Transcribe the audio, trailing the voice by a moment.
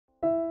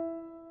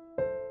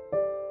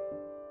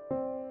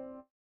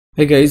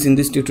Hey guys, in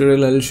this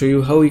tutorial I will show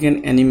you how we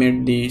can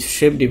animate the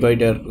shape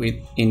divider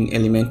in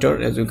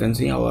Elementor. As you can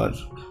see, our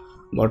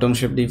bottom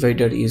shape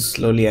divider is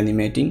slowly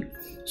animating.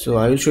 So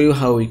I will show you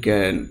how we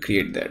can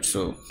create that.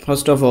 So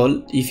first of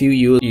all, if you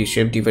use the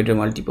shape divider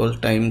multiple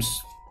times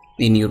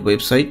in your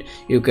website,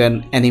 you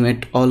can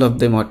animate all of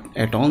them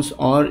at once,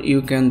 or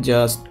you can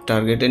just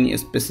target any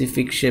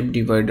specific shape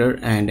divider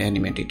and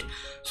animate it.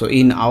 So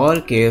in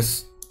our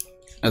case,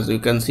 as you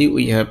can see,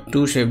 we have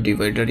two shape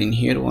divider in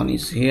here. One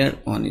is here,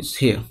 one is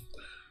here.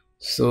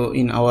 So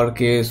in our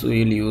case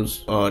we will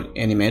use or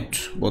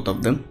animate both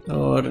of them,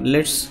 or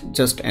let's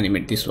just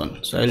animate this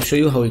one. So I'll show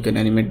you how we can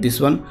animate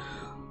this one.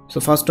 So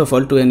first of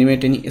all, to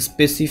animate any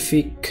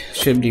specific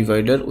shape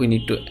divider, we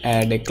need to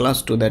add a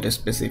class to that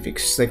specific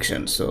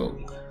section. So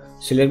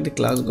select the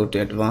class, go to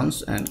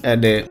advanced and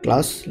add a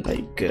class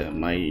like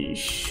my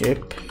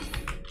shape.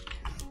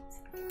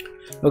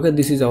 Okay,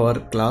 this is our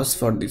class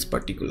for this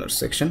particular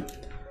section.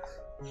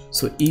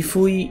 So if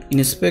we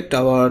inspect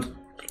our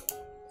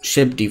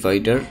shape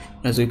divider,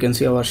 as you can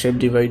see, our shape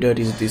divider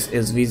is this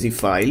svg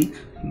file,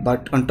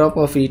 but on top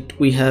of it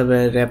we have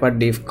a wrapper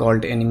div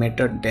called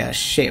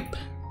animator-shape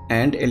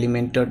and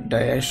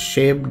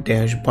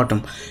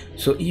elementor-shape-bottom.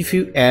 So if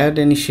you add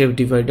any shape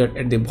divider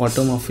at the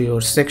bottom of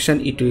your section,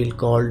 it will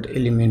called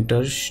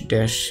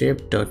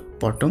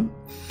elementor-shape-bottom,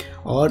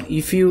 or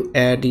if you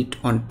add it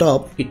on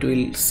top, it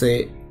will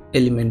say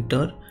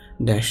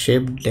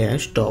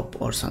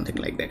elementor-shape-top or something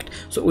like that.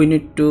 So we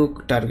need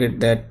to target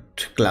that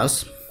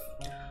class.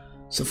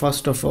 So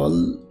first of all,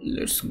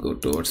 let's go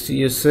to our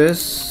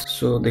CSS.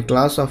 So the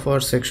class of our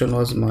section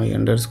was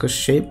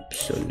my_shape.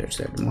 So let's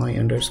add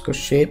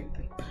my_shape,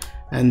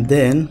 and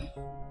then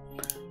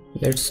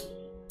let's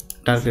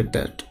target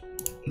that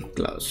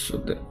class. So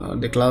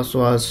the class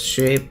was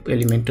shape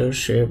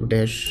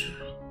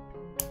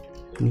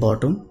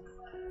elementor-shape-bottom.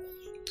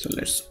 So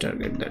let's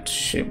target that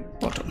shape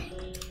bottom.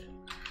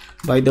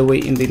 By the way,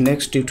 in the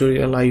next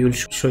tutorial I will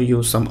show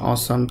you some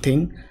awesome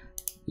thing.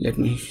 Let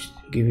me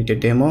give it a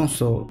demo.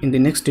 So in the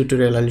next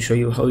tutorial I'll show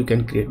you how you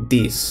can create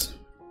this.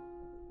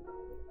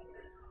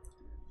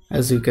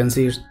 As you can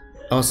see, it's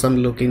awesome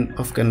looking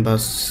off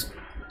canvas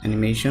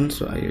animation.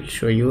 So I will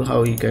show you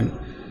how you can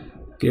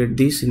create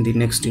this in the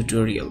next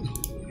tutorial.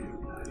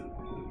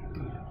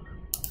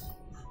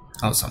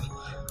 Awesome.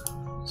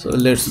 So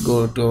let's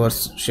go to our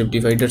shape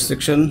divider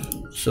section.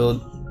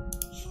 So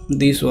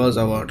this was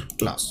our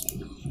class,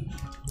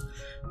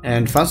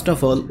 and first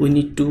of all we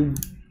need to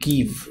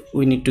give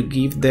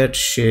that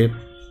shape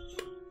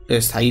a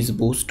size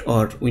boost,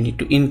 or we need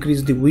to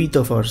increase the width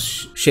of our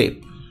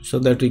shape so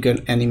that we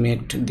can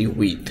animate the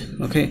width.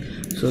 Okay,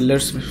 so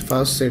let's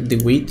first set the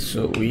width.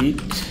 So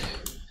width,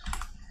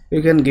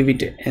 you can give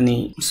it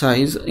any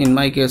size. In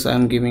my case I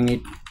am giving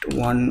it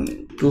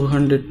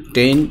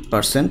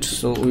 210%,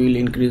 so we will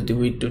increase the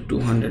width to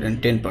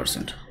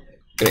 210%.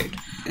 Great.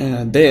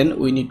 Then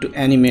we need to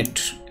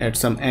animate, add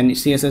some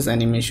CSS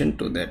animation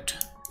to that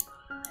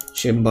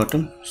shape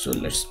bottom. So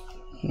let's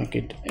make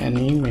it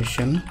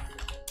animation.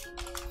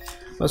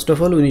 First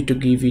of all, we need to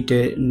give it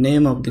a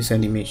name of this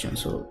animation.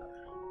 So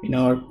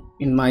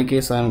in my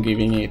case I am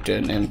giving it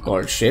a name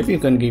called shape. You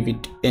can give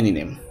it any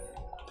name.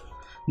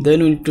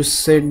 Then we need to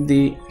set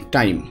the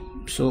time.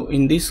 So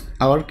in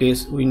our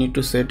case we need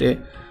to set the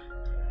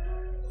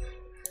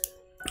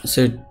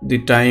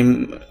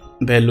time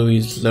value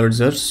is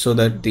larger so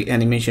that the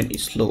animation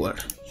is slower.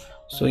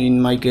 So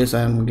in my case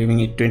I am giving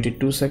it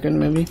 22 seconds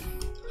maybe.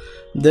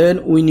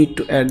 Then we need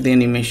to add the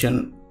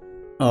animation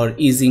or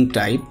easing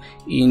type.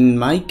 In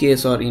my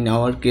case, or in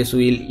our case,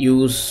 we will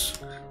use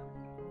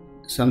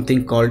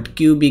something called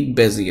cubic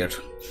bezier.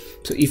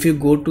 So if you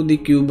go to the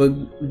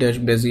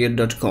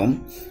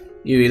cubic-bezier.com,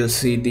 you will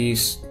see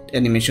this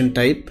animation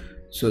type.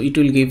 So it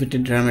will give it a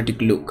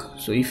dramatic look.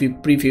 So if you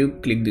preview,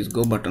 click this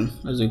go button.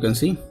 As you can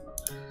see,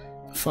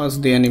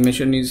 first the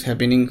animation is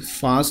happening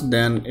fast,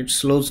 then it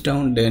slows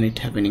down, then it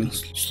happening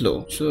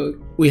slow. So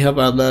we have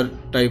other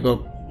type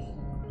of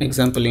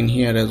example in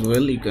here as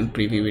well. You can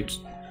preview it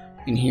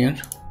in here.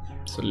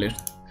 So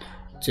let's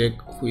check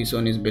which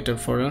one is better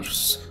for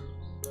us.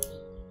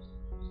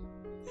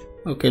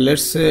 Okay,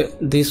 let's say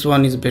this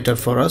one is better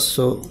for us.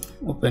 So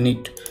open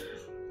it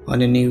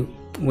on a new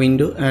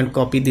window and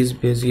copy this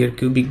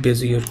cubic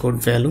bezier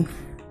code value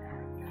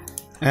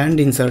and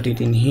insert it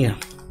in here.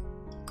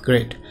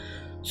 Great.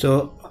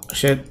 So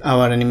set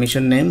our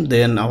animation name,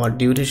 then our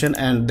duration,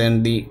 and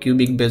then the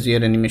cubic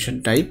bezier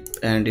animation type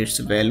and its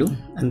value,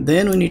 and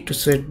then we need to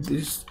set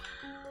this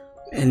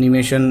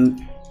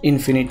animation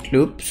infinite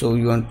loop. So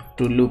you want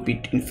to loop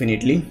it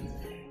infinitely.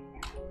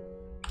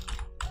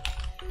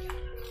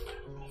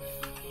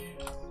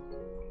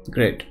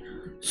 Great.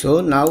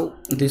 So now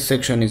this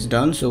section is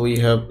done. So we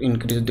have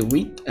increased the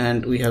width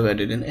and we have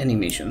added an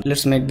animation.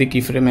 Let's make the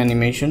keyframe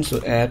animation.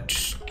 So add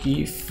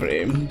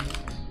keyframe,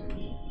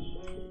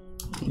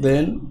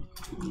 then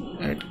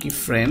add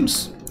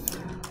keyframes.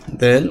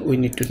 Then we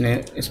need to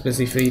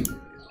specify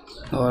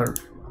or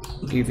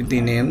give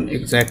the name,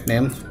 exact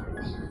name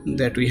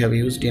that we have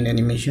used in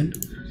animation.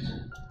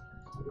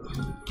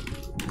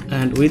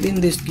 and within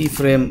this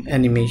keyframe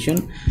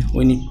animation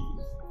we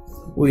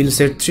will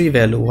set 3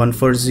 values, one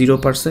for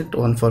 0%,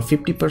 one for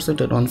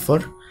 50%, and one for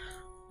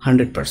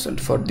 100%.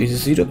 For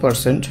this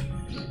 0%,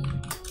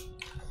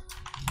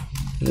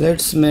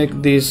 let's make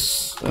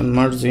this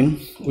margin.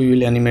 We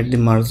will animate the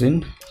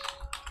margin,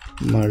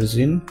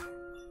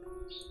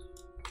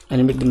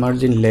 animate the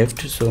margin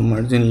left, so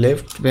margin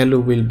left value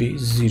will be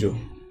 0.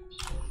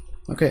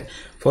 Okay,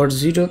 for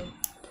 0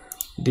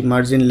 the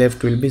margin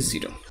left will be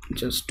 0.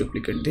 Just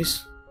duplicate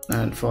this,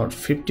 and for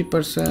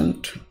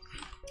 50%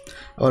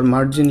 our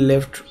margin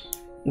left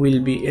will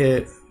be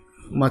a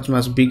much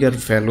bigger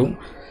value.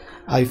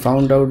 I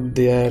found out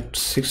that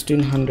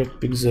 1600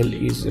 pixel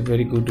is a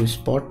very good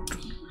spot,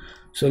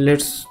 so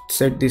let's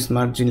set this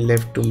margin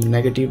left to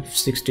negative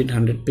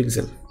 1600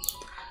 pixel,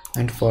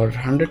 and for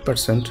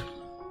 100%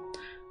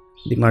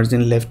 the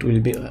margin left will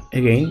be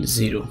again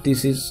 0.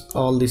 This is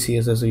all the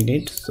CSS we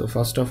need. So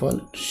first of all,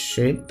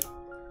 shape,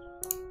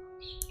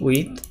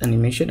 with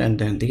animation, and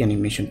then the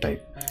animation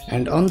type.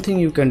 And one thing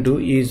you can do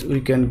is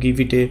we can give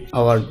it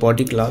our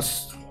body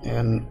class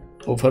and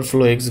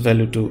overflow x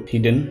value to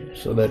hidden,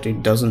 so that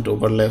it doesn't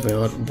overlap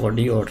our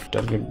body, or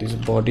target this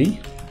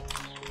body,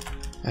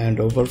 and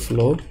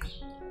overflow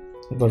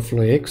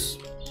x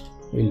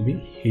will be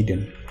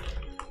hidden.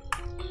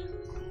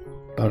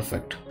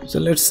 Perfect. So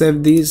let's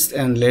save this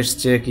and let's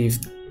check if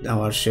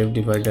our shape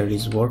divider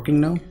is working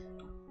now.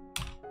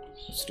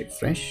 Let's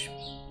refresh.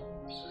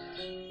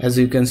 As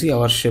you can see,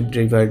 our shape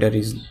divider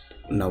is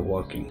now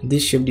working.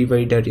 This shape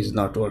divider is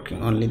not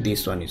working, only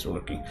this one is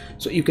working.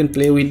 So you can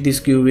play with this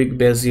cubic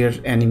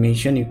bezier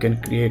animation. You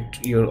can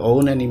create your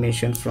own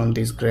animation from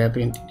this graph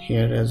in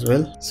here as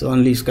well. So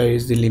only sky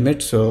is the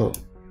limit. So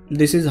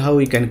this is how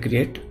we can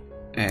create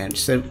and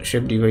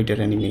shape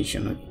divider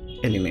animation with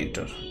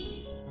Elementor.